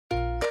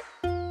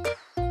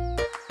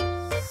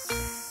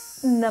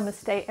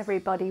Namaste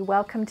everybody,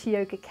 welcome to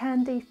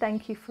YogaCandi.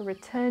 Thank you for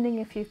returning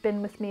if you've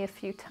been with me a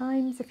few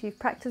times, if you've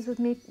practiced with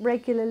me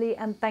regularly,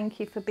 and thank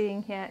you for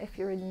being here if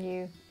you're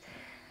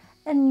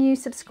a new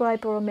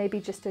subscriber or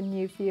maybe just a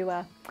new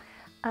viewer.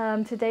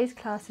 Today's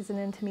class is an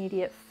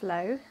intermediate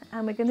flow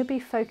and we're going to be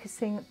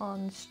focusing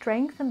on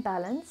strength and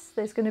balance.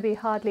 There's going to be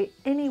hardly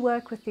any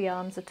work with the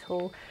arms at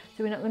all,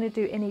 so we're not going to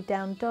do any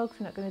down dogs,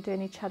 we're not going to do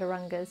any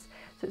chaturangas,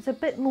 so it's a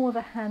bit more of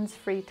a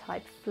hands-free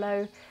type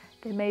flow.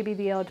 There may be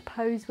the odd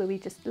pose where we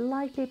just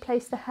lightly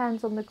place the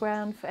hands on the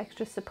ground for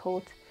extra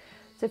support.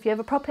 So if you have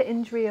a proper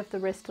injury of the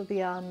wrist or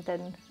the arm,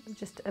 then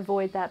just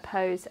avoid that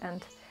pose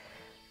and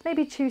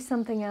maybe choose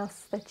something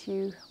else that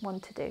you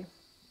want to do.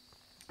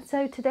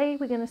 So today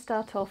we're going to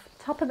start off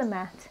top of the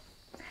mat,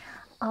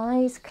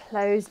 eyes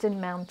closed in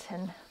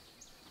mountain.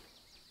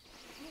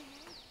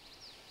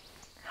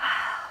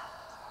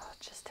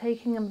 Just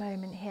taking a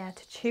moment here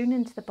to tune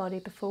into the body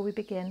before we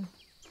begin.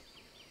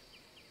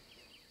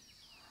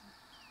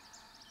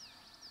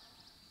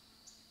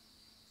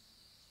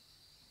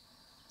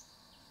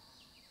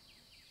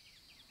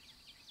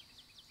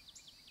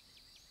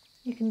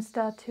 You can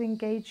start to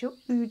engage your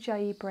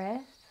ujjayi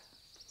breath.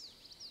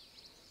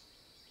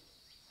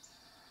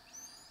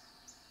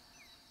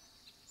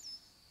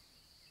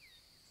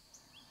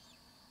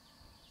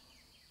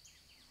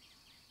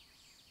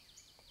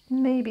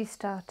 Maybe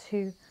start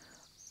to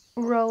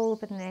roll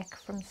the neck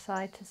from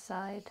side to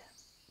side.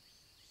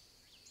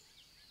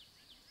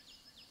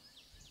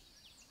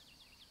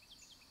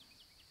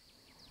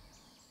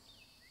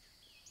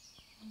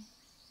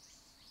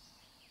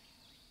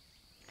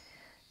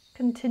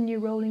 Continue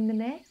rolling the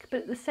neck,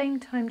 but at the same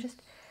time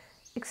just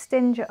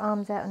extend your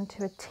arms out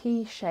into a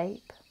T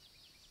shape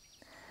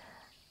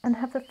and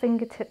have the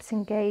fingertips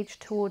engaged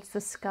towards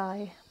the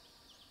sky.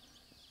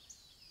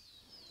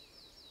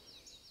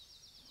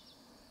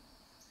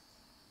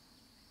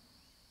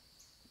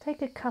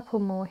 Take a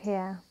couple more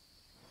here.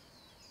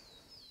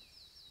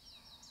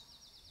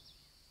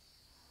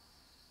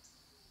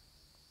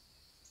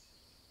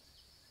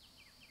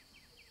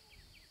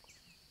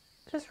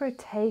 Just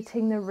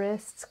rotating the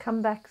wrists,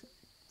 come back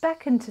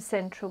into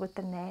central with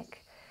the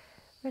neck.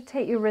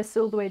 Rotate your wrists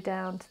all the way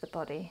down to the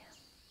body.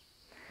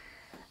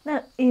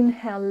 Now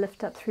inhale,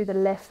 lift up through the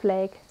left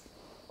leg,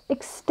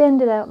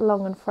 extend it out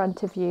long in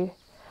front of you,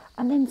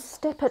 and then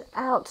step it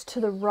out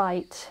to the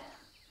right.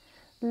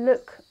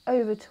 Look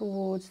over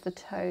towards the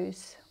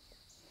toes.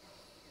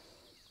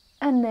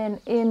 And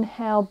then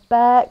inhale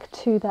back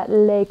to that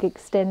leg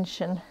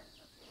extension.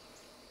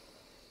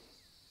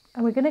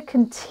 And we're going to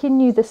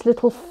continue this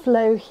little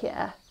flow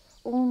here,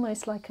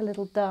 almost like a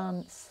little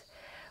dance.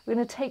 We're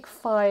going to take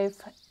 5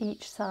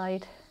 each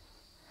side.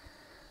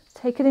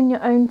 Take it in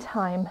your own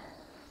time.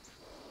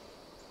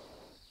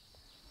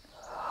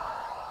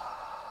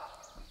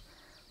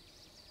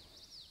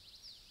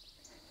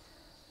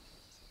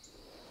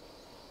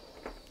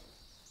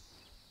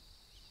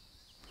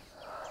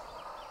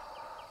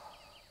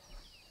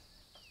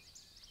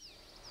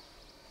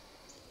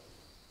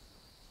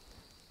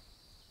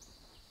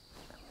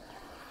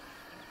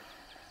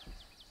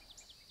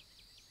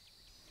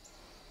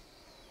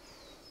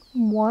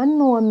 One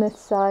more on this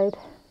side.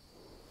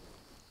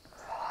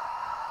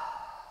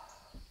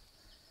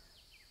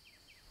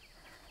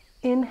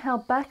 Inhale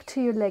back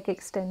to your leg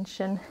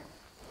extension.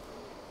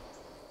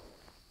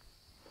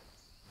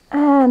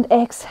 And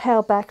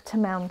exhale back to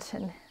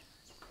mountain.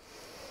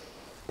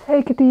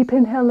 Take a deep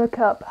inhale, look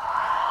up.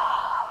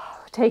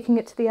 Taking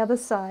it to the other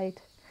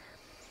side.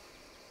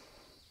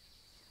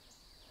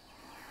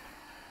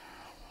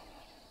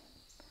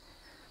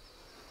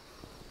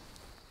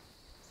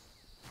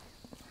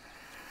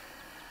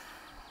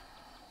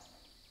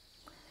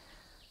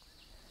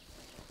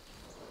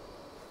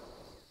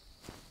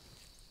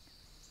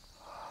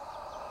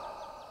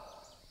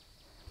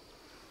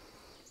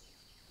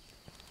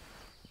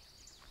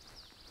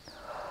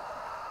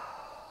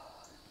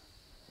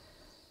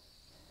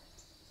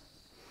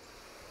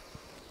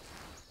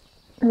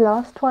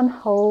 Last one,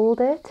 hold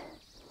it.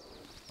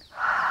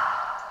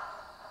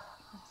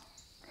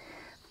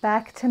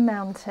 Back to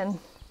mountain.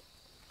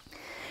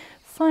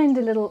 Find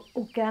a little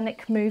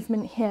organic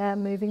movement here,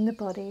 moving the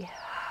body.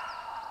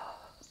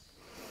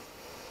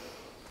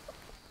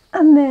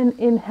 And then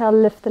inhale,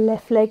 lift the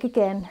left leg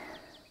again.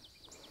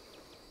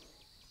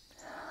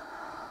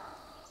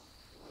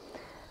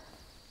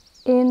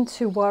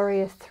 Into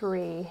warrior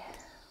 3.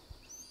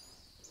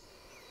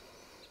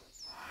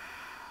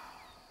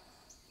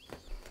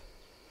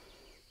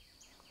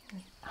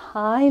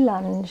 High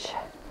lunge,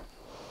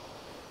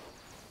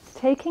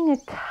 taking a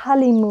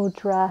Kali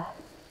Mudra,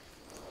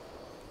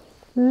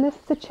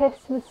 lift the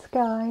chest to the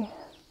sky,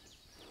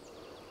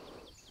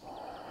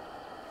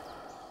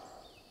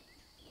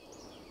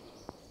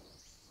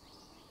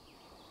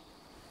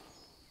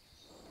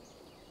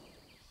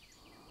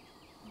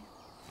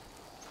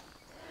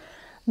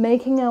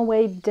 making our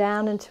way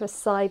down into a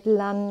side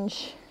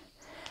lunge,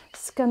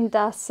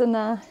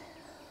 Skandasana.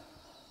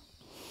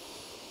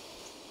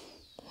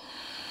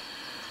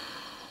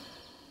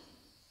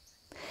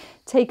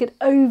 Take it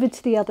over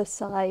to the other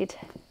side.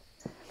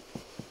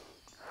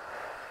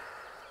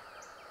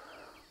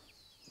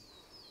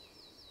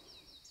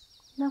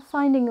 Now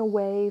finding a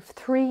wave,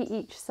 3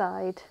 each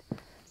side.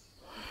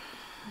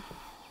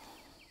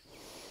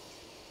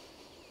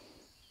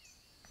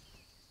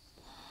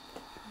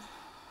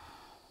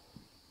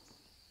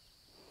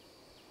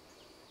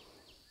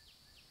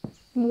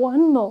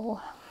 One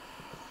more.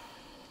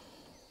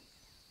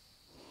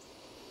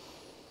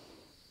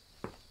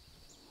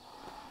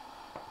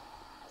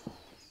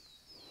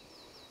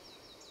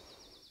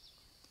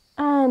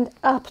 And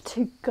up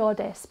to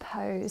goddess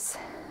pose.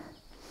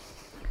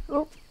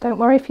 Oh, don't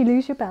worry if you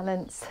lose your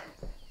balance.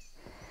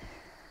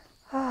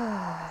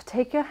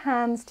 Take your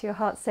hands to your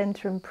heart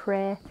center in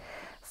prayer.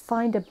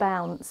 Find a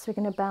bounce. We're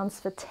going to bounce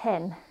for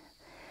 10,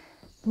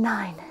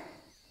 9,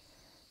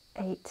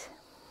 8,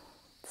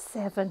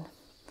 7,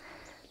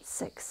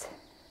 6,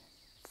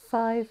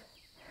 5,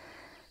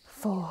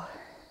 4,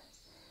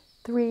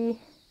 3,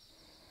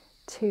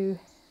 2,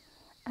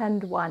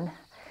 and 1.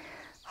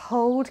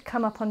 Hold,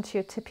 come up onto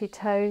your tippy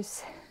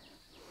toes.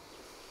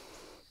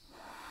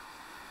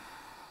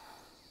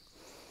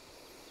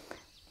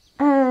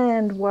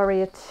 And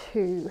warrior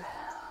 2.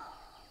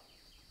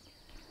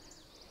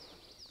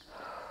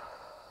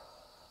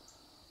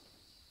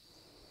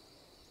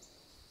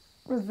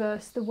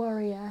 Reverse the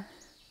warrior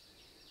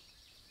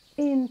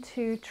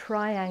into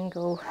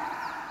triangle.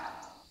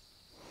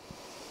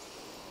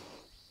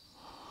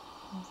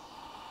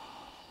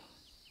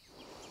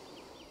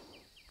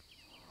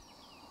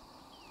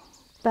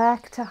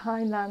 Back to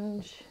high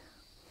lunge.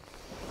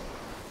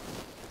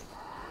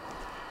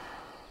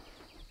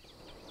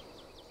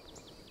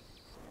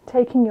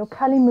 Taking your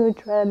Kali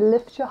Mudra,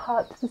 lift your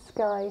heart to the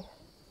sky.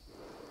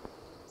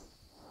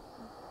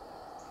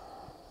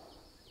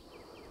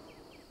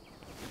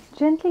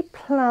 Gently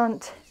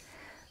plant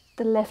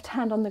the left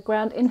hand on the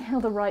ground.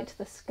 Inhale the right to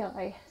the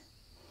sky.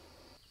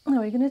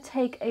 Now we're going to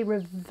take a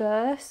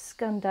reverse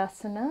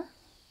Skandasana.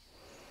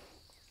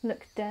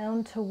 Look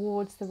down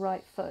towards the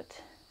right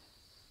foot.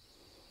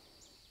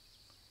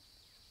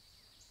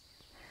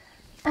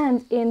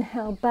 And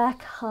inhale,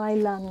 back high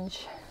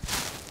lunge.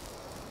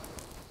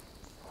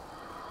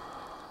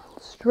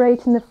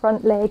 Straighten the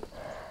front leg.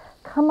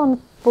 Come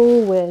on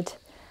forward,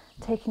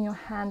 taking your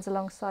hands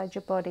alongside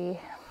your body.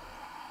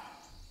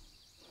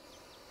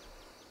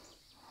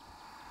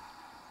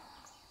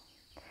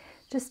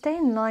 Just stay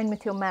in line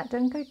with your mat.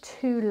 Don't go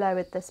too low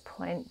at this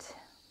point.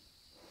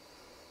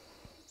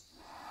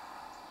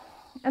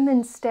 And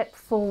then step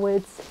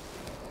forwards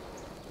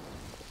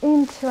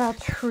into our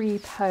tree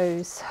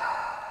pose.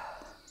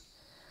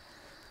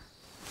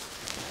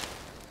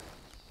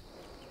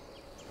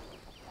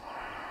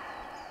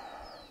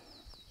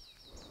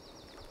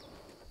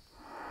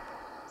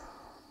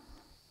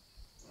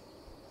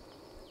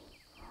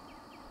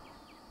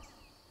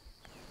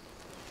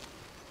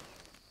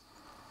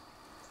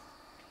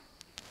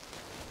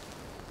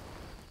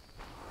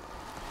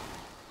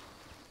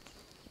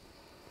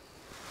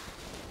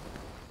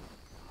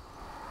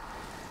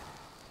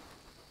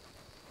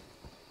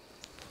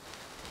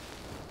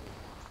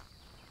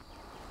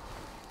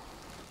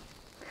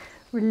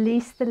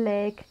 Release the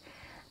leg,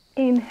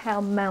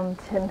 inhale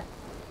mountain.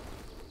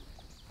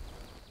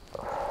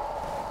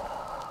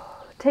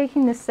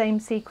 Taking the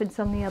same sequence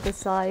on the other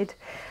side,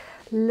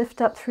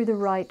 lift up through the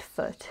right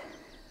foot.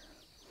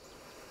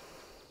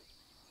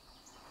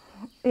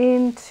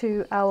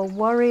 Into our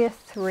warrior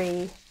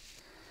 3.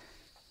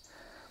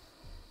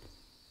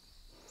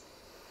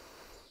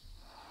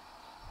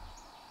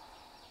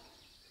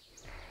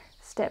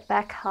 Step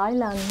back, high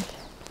lunge.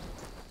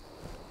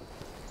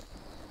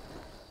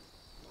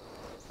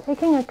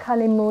 Taking a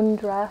Kali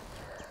Mudra,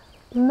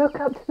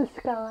 look up to the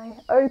sky,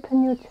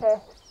 open your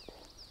chest.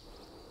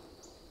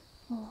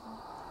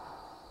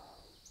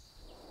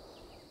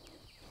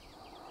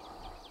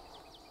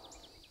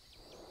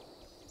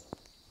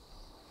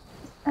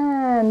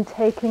 And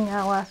taking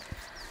our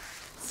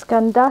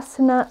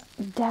Skandasana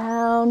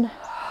down,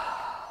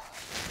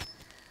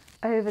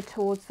 over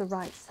towards the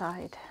right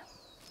side.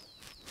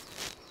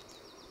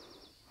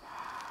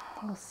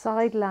 Or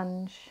side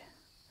lunge.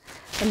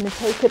 And then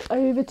take it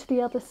over to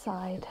the other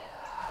side.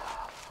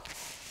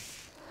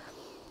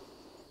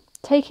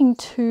 Taking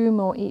 2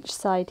 more each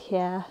side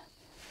here.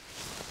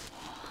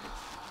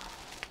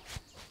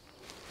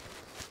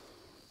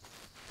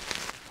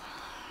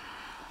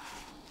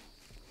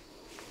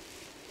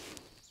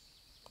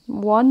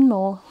 One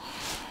more.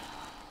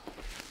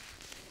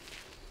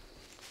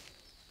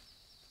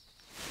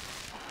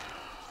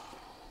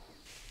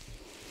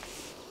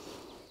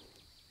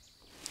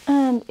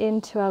 And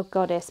into our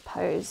goddess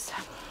pose.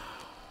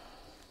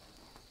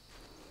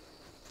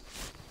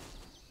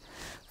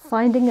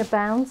 Finding a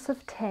bounce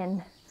of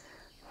 10.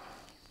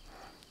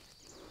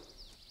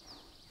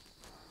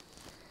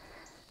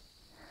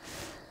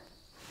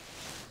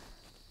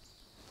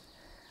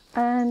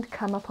 And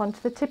come up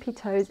onto the tippy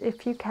toes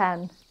if you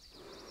can.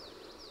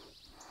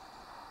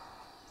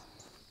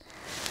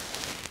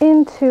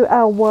 Into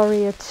our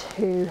warrior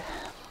 2.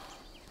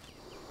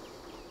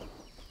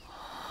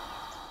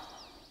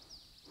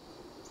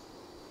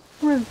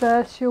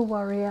 Reverse your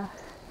warrior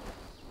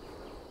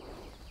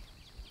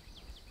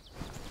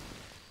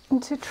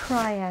into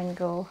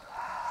triangle.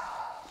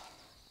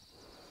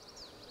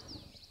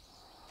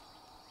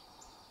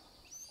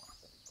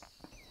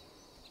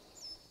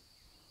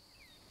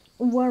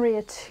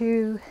 Warrior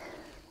 2,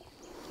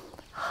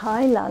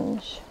 high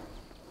lunge.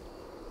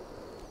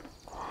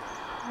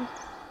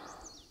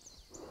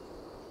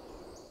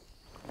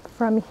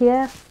 From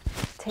here,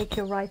 take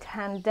your right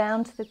hand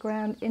down to the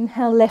ground.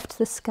 Inhale, lift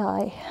the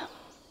sky.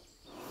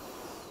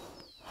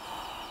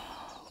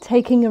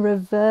 Taking a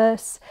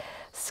reverse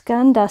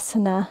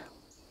skandasana.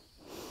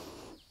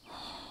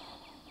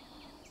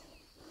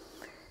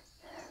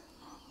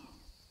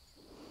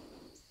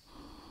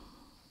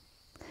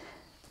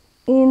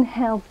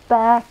 Inhale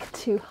back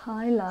to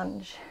high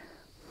lunge.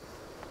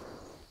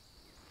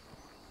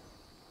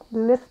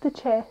 Lift the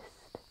chest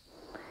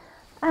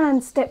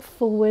and step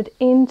forward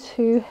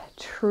into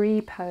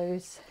tree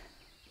pose.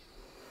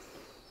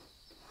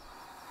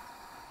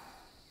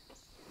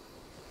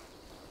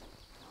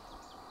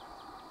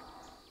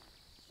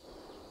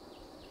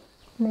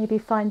 Maybe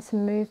find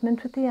some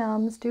movement with the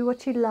arms. Do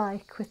what you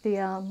like with the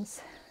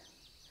arms.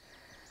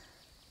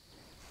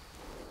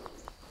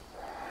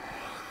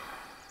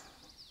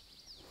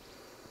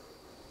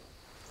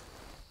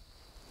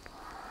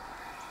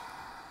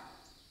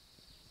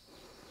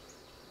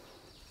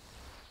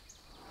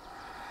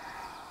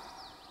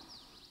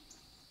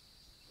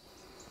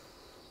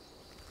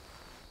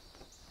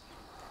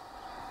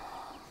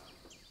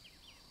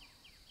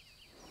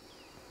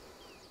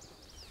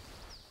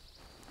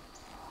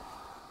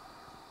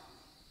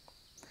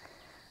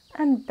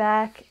 And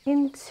back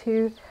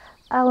into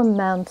our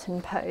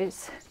mountain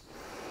pose.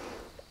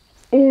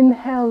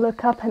 Inhale,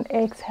 look up, and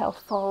exhale,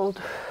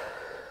 fold.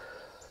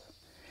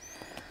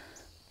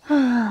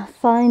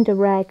 Find a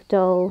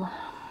ragdoll.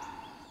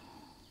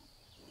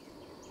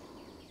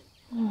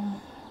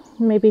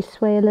 Maybe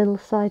sway a little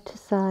side to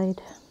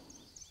side.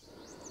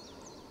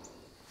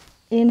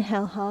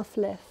 Inhale, half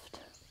lift.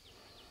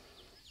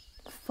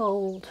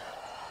 Fold.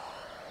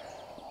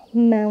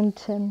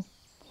 Mountain.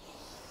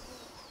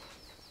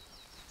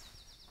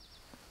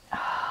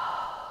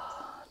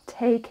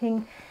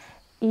 Taking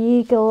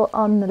eagle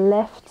on the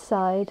left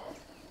side.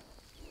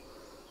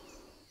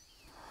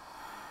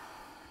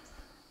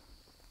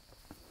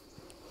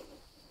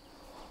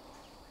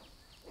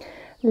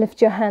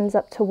 Lift your hands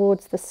up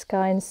towards the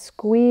sky and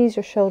squeeze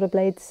your shoulder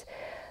blades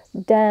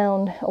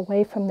down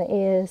away from the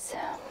ears.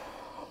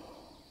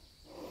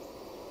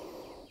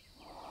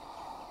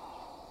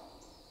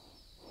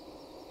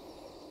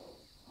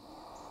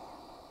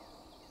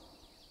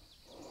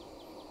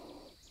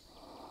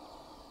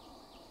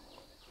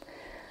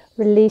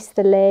 Release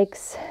the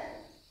legs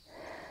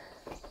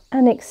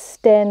and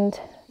extend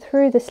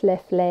through this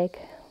left leg.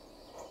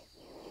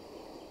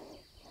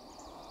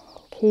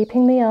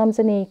 Keeping the arms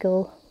an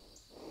eagle.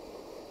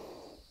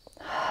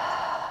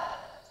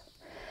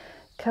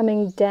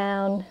 Coming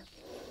down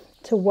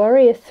to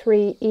warrior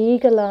 3,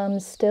 eagle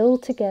arms still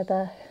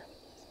together.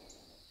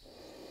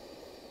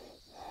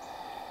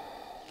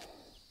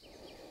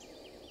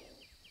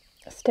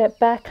 Step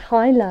back,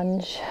 high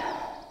lunge.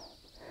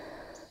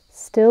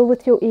 Still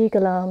with your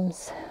eagle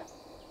arms.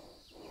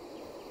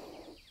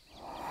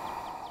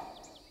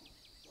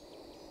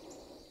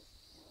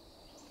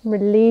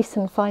 Release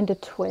and find a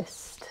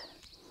twist.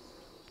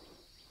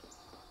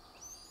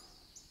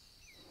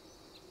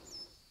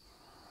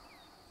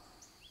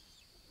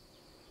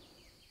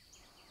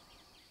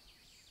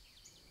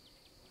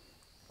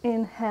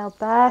 Inhale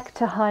back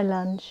to high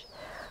lunge.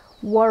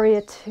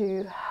 Warrior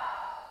 2.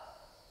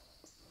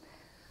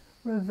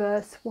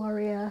 Reverse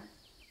warrior.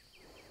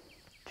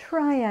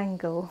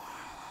 Triangle.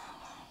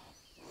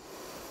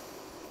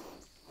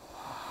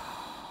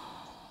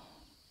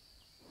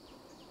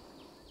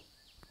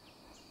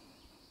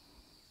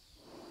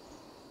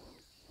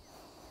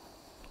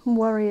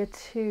 Warrior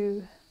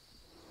 2.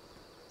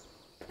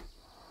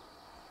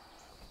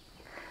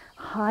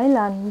 High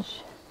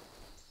lunge.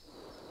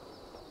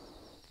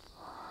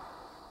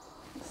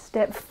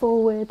 Step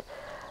forward.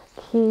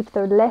 Keep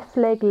the left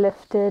leg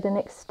lifted and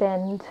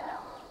extend.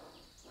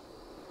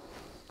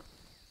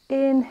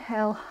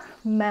 Inhale,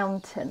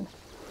 mountain.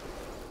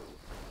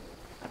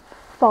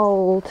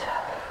 Fold.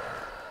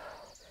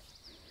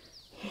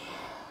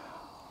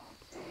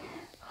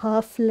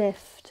 Half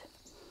lift.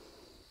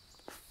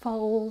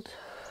 Fold.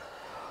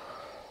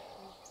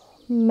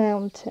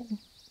 Mountain.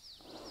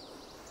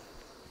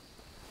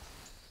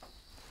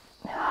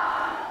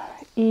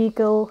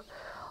 Eagle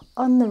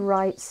on the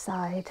right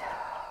side.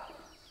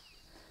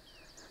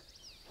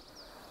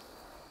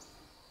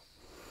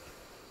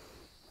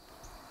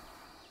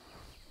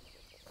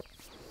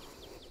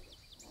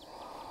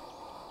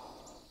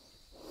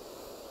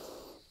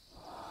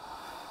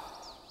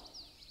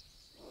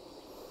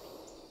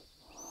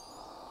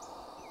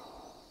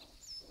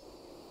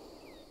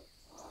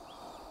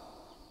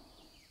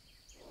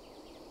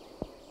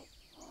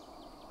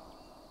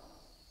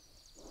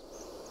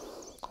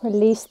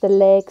 Release the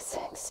legs,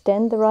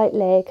 extend the right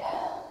leg.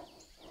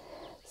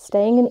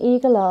 staying in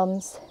eagle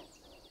arms.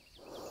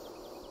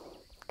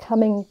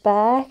 Coming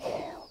back,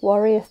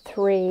 warrior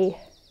 3.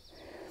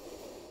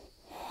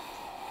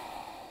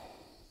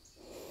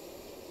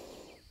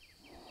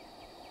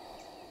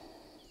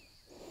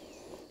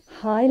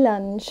 High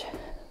lunge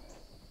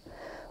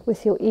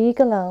with your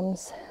eagle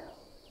arms.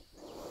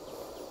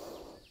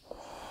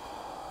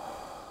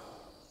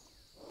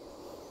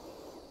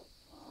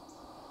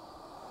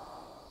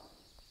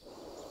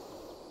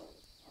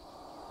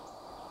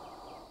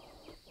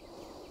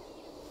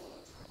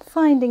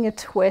 Finding a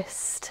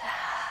twist.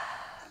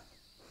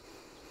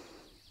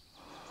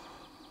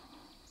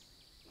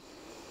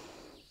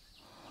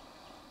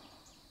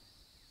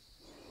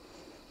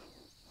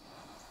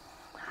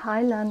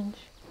 High lunge.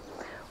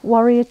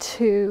 Warrior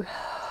 2.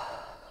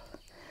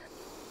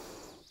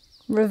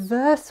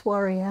 Reverse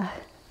warrior.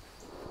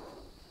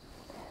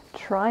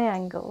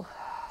 Triangle.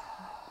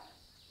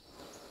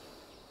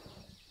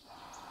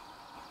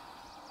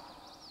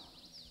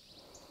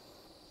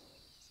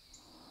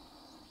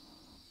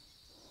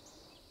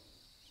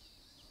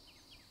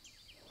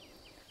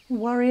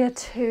 Warrior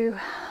 2.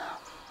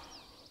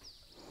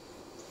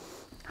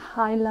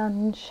 High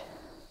lunge.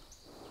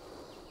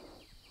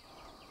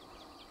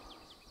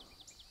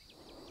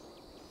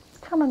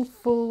 Come on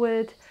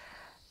forward,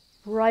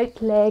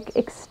 right leg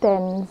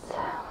extends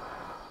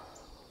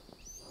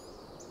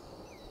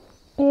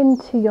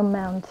into your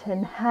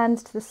mountain,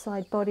 hands to the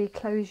side body,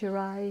 close your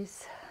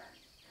eyes,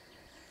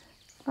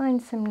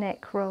 find some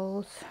neck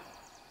rolls.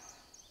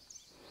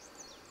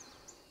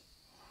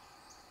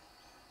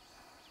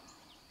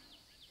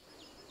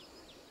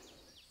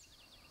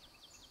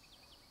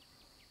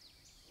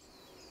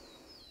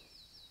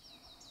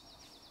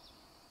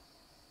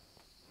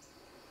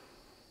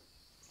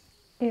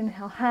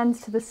 Inhale,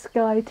 hands to the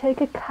sky, take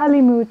a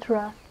Kali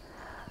Mudra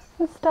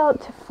and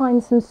start to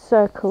find some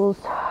circles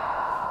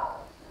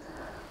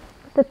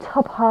with the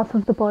top half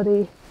of the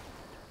body.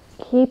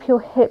 Keep your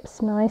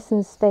hips nice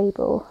and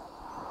stable.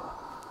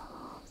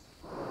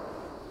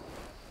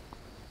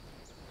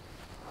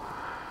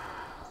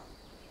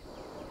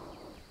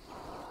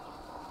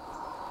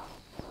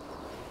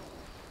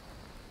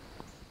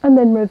 And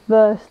then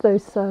reverse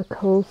those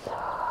circles.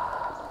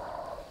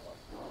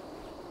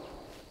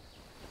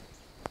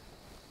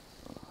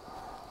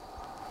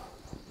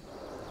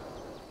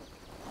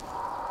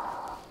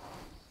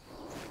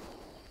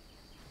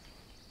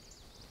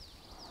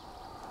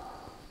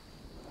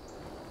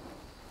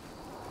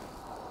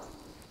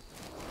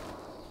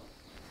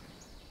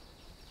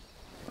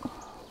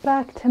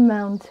 Back to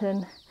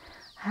mountain,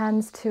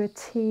 hands to a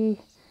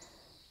T.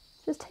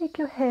 Just take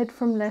your head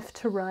from left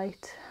to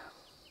right.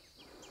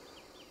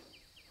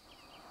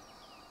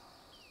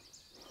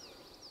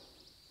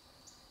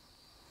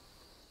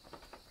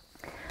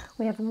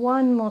 We have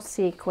one more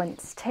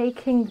sequence,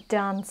 taking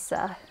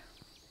dancer.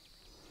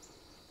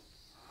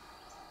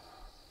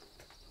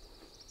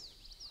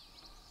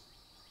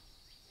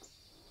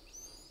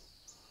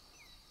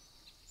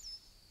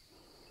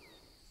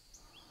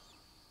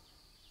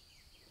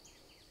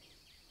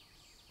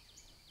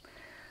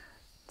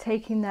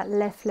 Taking that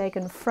left leg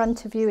in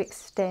front of you,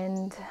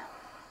 extend.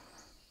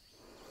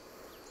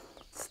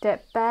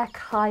 Step back,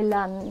 high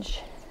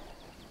lunge.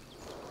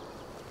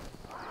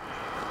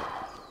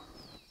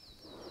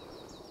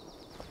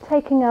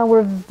 Taking our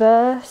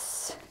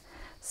reverse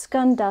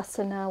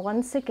Skandasana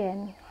once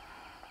again.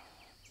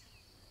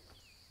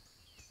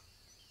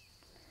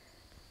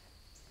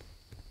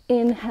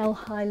 Inhale,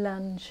 high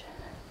lunge.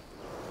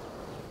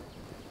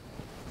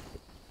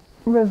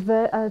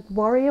 Warrior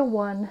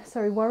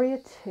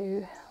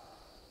 2.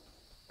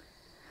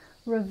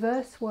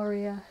 Reverse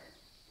warrior,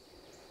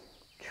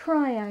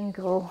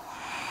 triangle.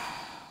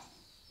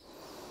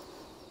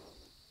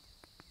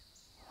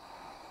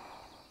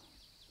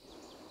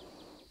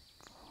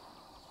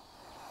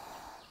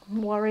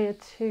 Warrior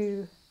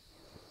 2,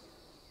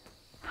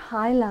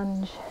 high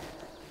lunge.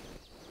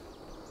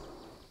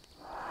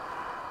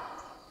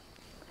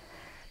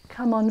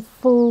 Come on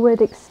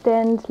forward,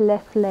 extend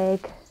left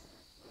leg.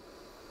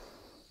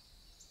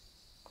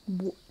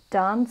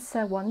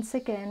 Dancer once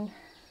again.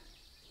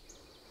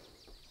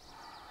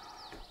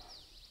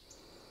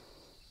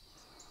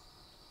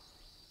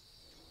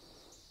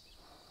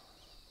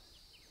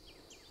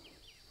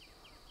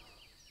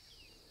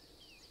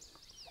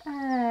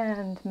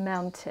 And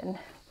mountain.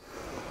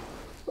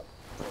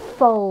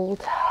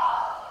 Fold.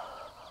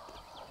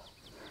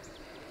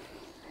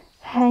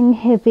 Hang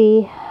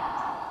heavy.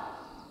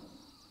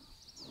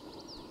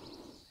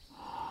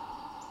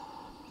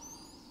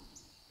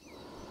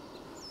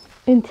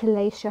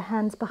 Interlace your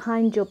hands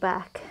behind your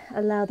back.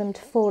 Allow them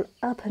to fall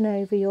up and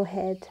over your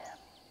head.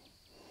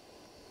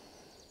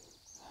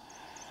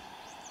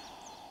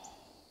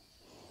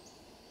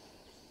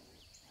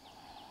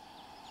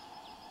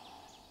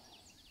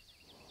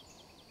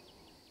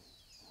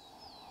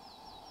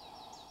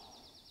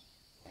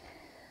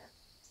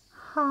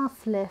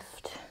 Half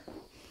lift,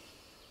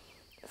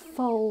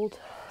 fold,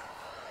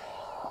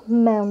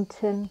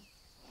 mountain,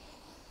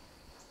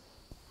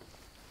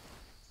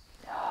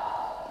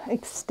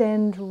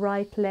 Extend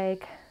right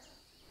leg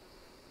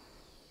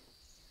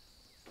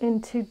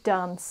into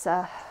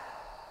dancer.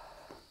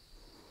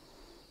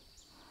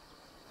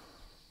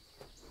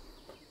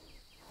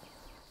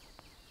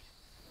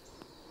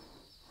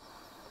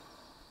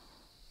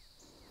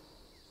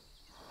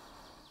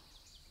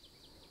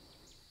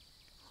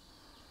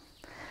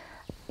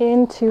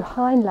 Into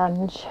high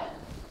lunge.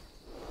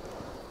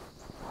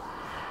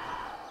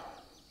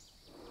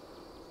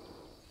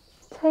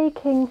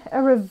 Taking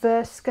a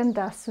reverse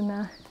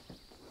Skandasana.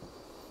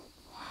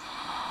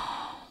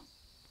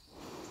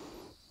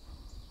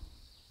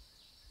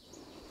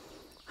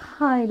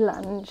 High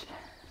lunge.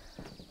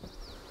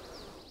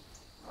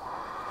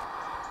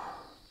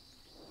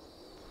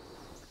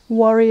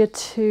 Warrior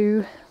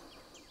two.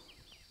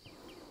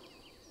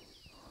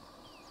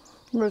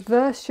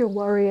 Reverse your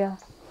warrior.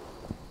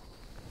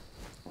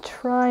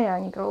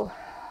 Triangle.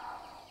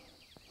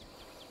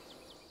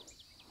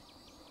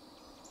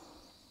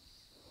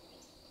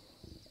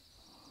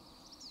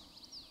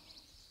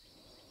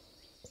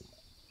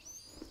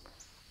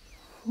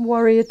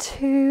 Warrior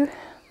two.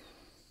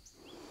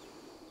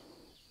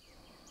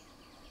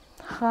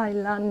 High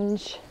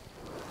lunge.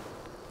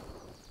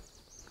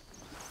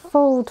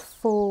 Fold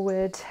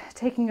forward,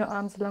 taking your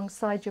arms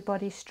alongside your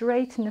body,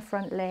 straighten the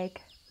front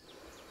leg.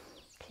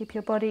 Keep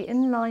your body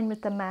in line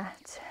with the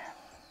mat.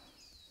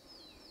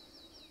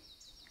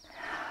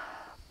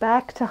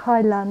 Back to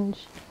high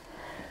lunge.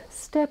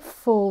 Step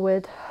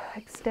forward,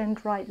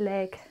 extend right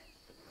leg.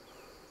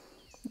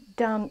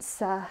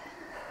 Dancer.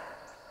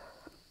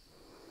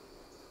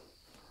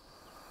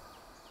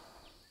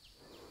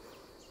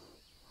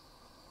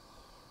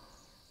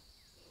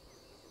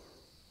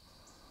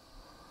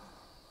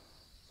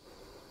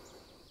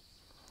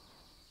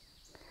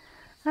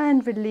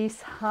 And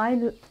release, high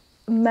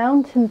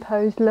mountain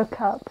pose, look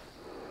up.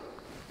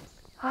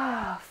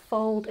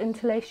 Fold,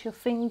 interlace your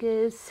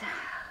fingers.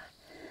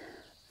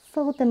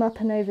 Fold them up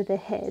and over the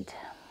head.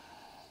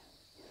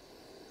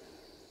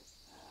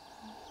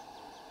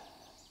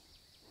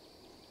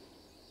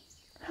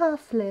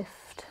 Half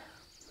lift.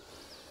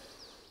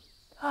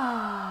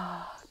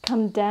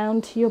 Come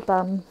down to your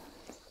bum.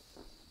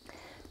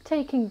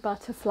 Taking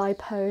butterfly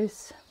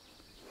pose.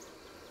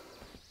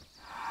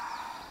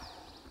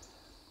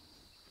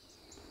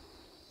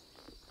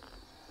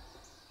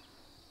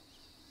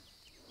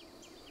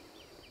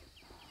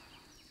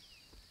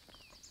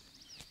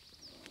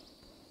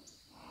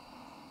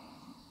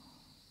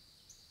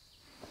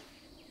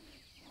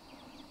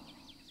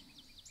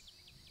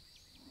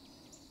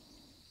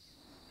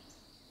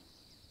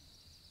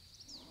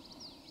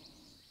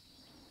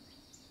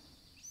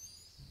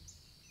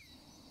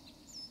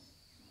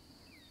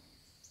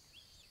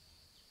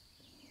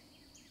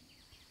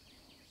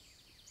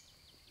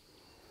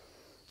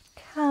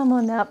 Come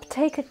on up,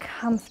 take a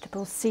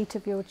comfortable seat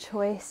of your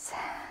choice.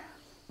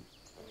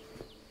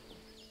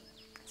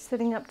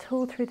 Sitting up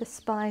tall through the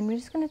spine, we're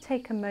just going to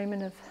take a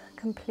moment of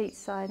complete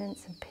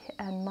silence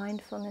and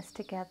mindfulness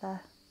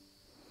together.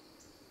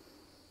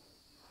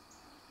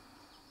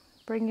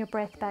 Bring your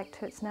breath back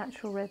to its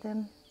natural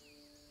rhythm.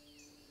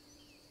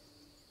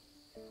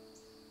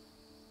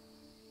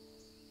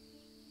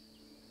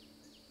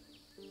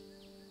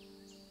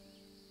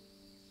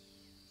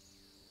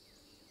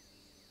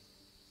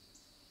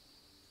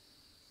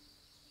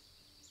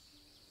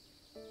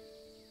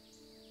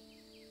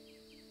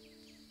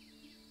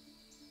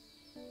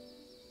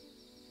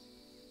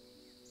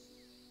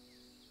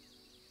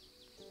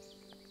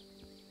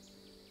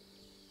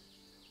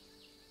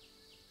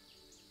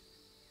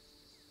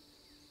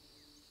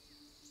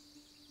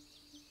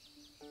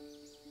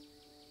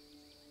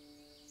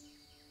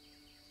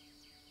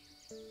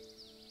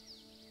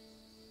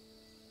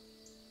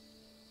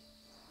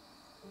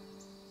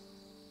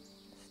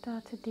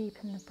 Start to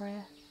deepen the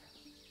breath.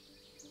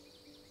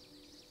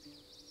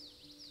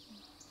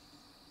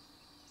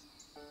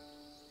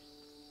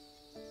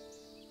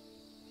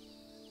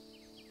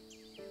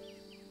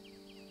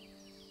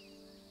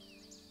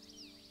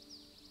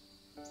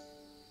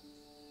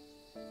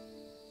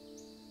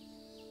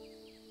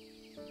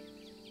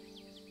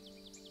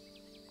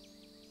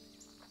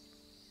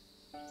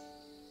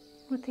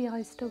 With the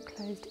eyes still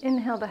closed,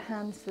 inhale the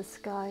hands to the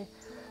sky,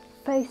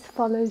 face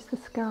follows the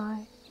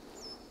sky.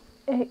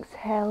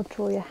 Exhale,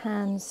 draw your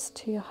hands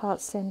to your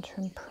heart center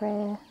in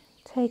prayer.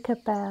 Take a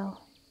bow.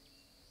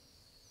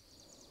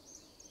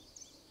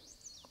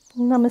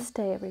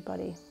 Namaste,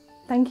 everybody.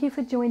 Thank you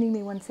for joining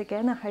me once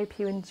again. I hope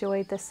you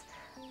enjoyed this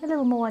a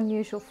little more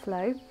unusual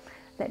flow.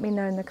 Let me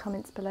know in the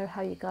comments below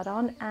how you got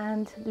on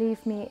and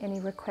leave me any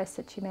requests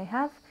that you may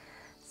have.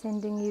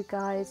 Sending you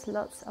guys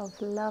lots of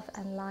love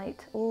and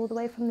light all the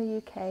way from the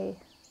UK.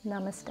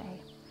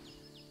 Namaste.